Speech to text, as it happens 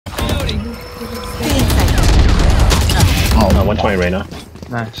120 right now.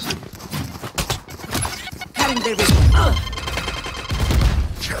 Nice.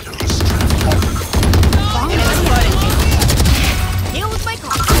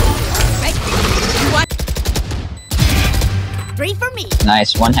 Three for me.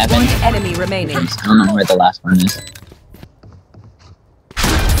 Nice, one heaven. One enemy remaining. I don't know where the last one is.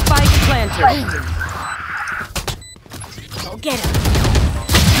 Spike planted. Go get him.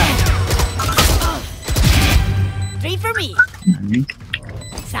 Three for me.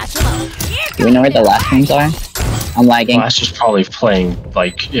 Satchel out. Do we know where the last ones are? I'm lagging. Well, she's probably playing,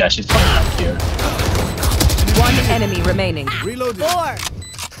 like, yeah, she's playing up here. One enemy remaining. Reloading. Four.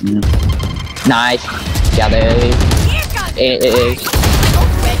 Nice. Yeah, there it is. It is.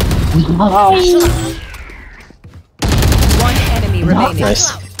 One enemy remaining.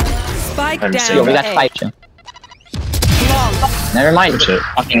 Nice. Spike I'm down. safe. Yo, we got A. spike. Never mind. Good shit.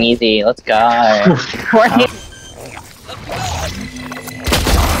 Fucking easy. Let's go.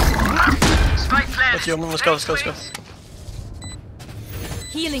 Let's go, let's go, let's go, let's go.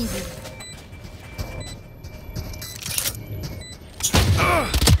 Healing you.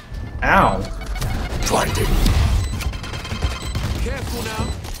 Ow. Blinding. Careful now.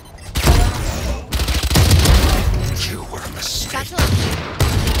 You were a mistake. Satchel out.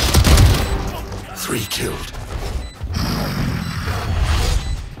 3 killed.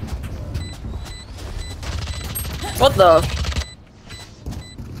 What the?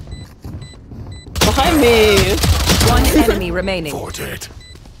 Behind me! One enemy remaining. 4 dead.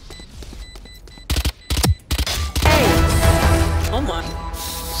 Oh my.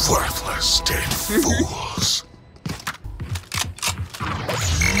 Worthless dead fools.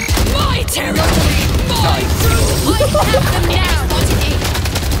 My territory. My rule. I have them now.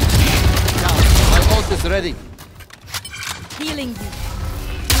 My ult is ready. Healing you.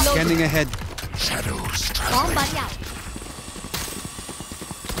 Scanning ahead. Shadows Bomb traveling. buddy out.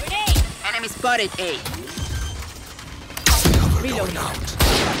 Grenade. Enemy spotted A. Cover going out.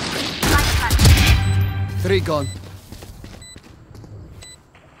 3 gone.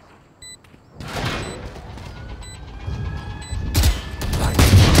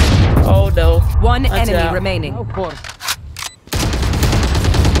 Oh no. One That's enemy out. remaining.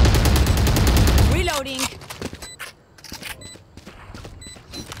 Reloading.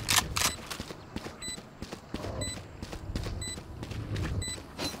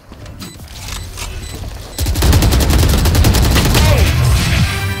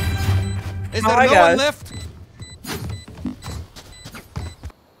 Is Oh there my no God. one left?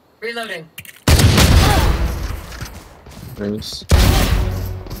 Reloading. Nice.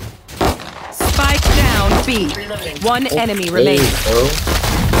 Spike down B. One enemy remaining.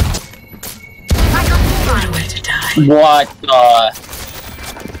 What the?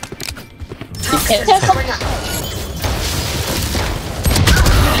 Okay,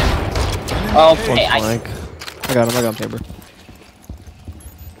 I Flank. I got him, I got him, paper.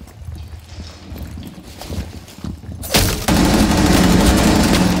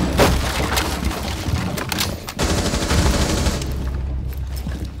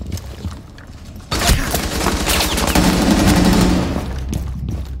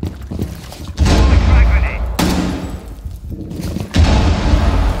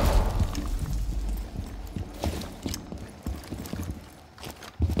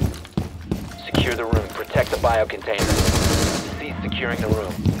 Secure the room. Protect the biocontainer. Cease securing the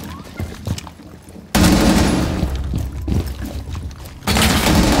room.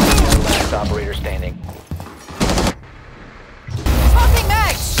 Last operator standing. Swapping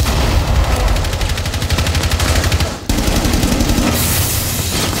mags.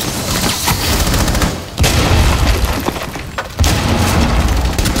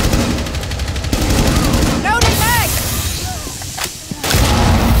 Loading mags.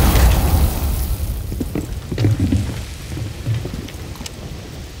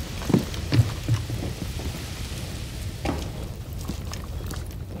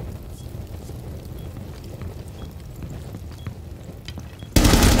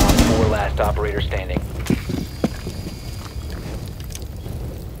 Last operator standing.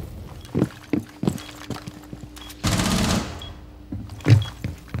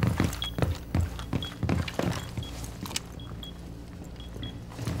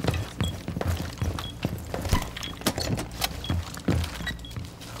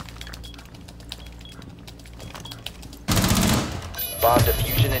 Bomb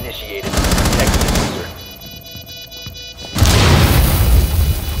diffusion initiated. Protect the user.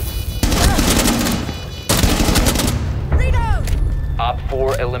 Op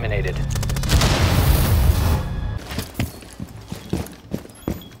 4 eliminated.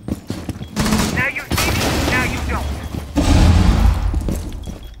 Now you see me, now you don't.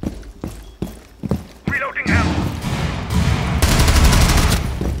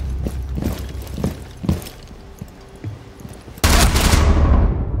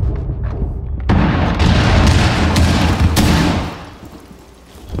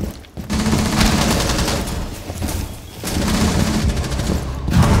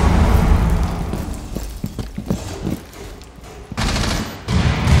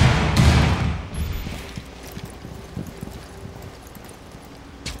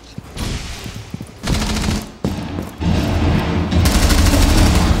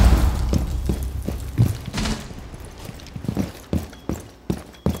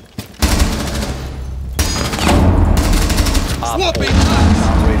 Op 4,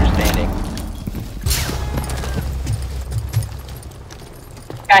 operator standing.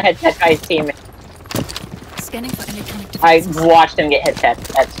 Guy hit that guy's team. Scanning for electronic I devices. watched him get hit.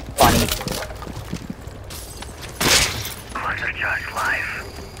 That's funny.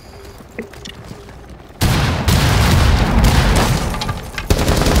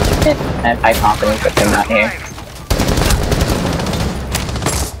 I have high confidence with him not here.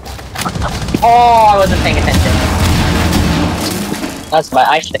 Oh, I wasn't paying attention. That's my.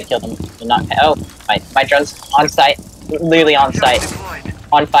 I should have killed him. But not. Oh, my drone's on site. Literally on site.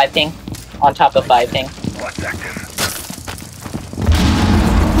 On 5 ping. On top of 5 ping.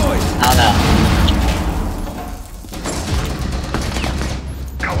 I don't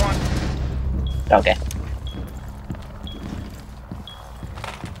know. Okay.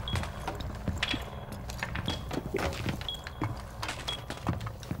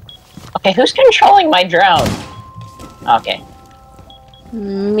 Okay, who's controlling my drone? Okay.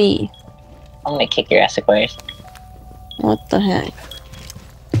 Me. I'm gonna kick your ass, Aquarius. What the heck?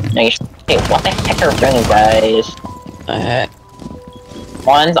 No, you should. Hey, what the heck are you guys? The heck?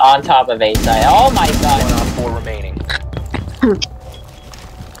 One's on top of A side. Oh my god! 1 Op 4 remaining.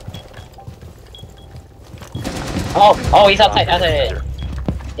 Oh, he's outside.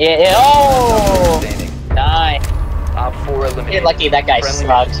 Yeah, oh! Standing. Nice. Op 4 eliminated. You're lucky that guy Friendly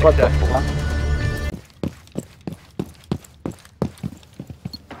smugs. What the successful. fuck?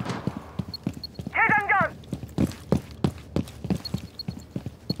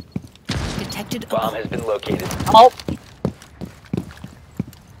 Detected Bomb above. has been located. Oh!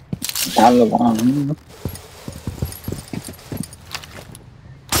 Down the one.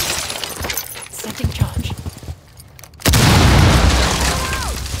 Setting charge.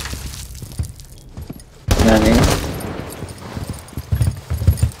 Nice.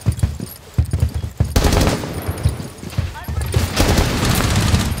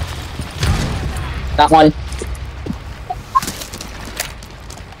 Got one.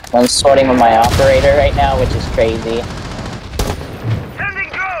 I'm sorting with my operator right now, which is crazy.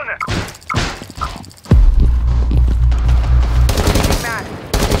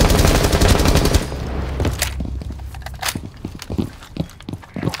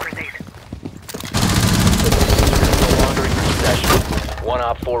 No longer in your possession. 1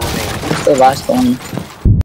 Op 4 remaining. What's the last one?